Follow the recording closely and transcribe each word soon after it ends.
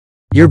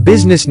Your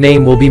business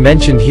name will be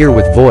mentioned here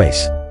with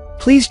voice.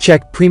 Please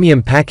check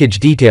premium package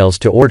details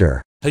to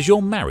order. Has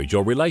your marriage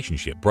or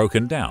relationship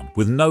broken down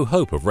with no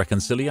hope of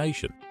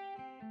reconciliation?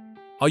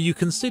 Are you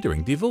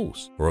considering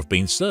divorce or have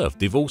been served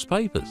divorce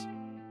papers?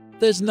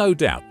 There's no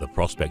doubt the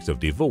prospect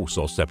of divorce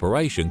or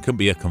separation can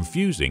be a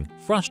confusing,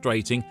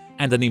 frustrating,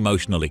 and an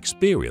emotional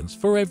experience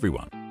for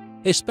everyone,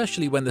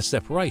 especially when the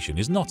separation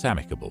is not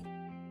amicable.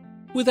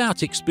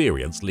 Without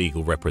experienced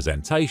legal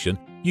representation,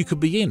 you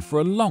could be in for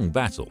a long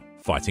battle,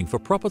 fighting for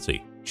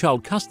property,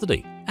 child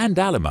custody, and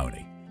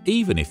alimony,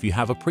 even if you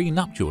have a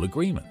prenuptial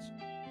agreement.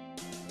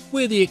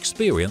 We're the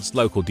experienced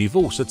local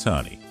divorce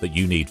attorney that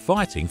you need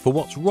fighting for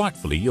what's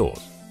rightfully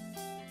yours.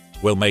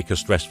 We'll make a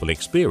stressful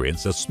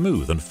experience as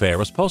smooth and fair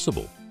as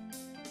possible.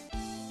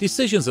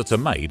 Decisions that are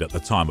made at the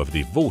time of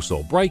divorce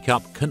or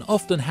breakup can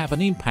often have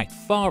an impact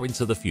far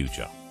into the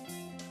future.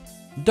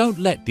 Don't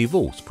let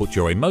divorce put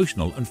your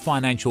emotional and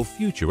financial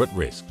future at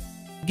risk.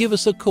 Give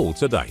us a call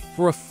today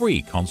for a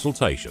free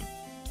consultation.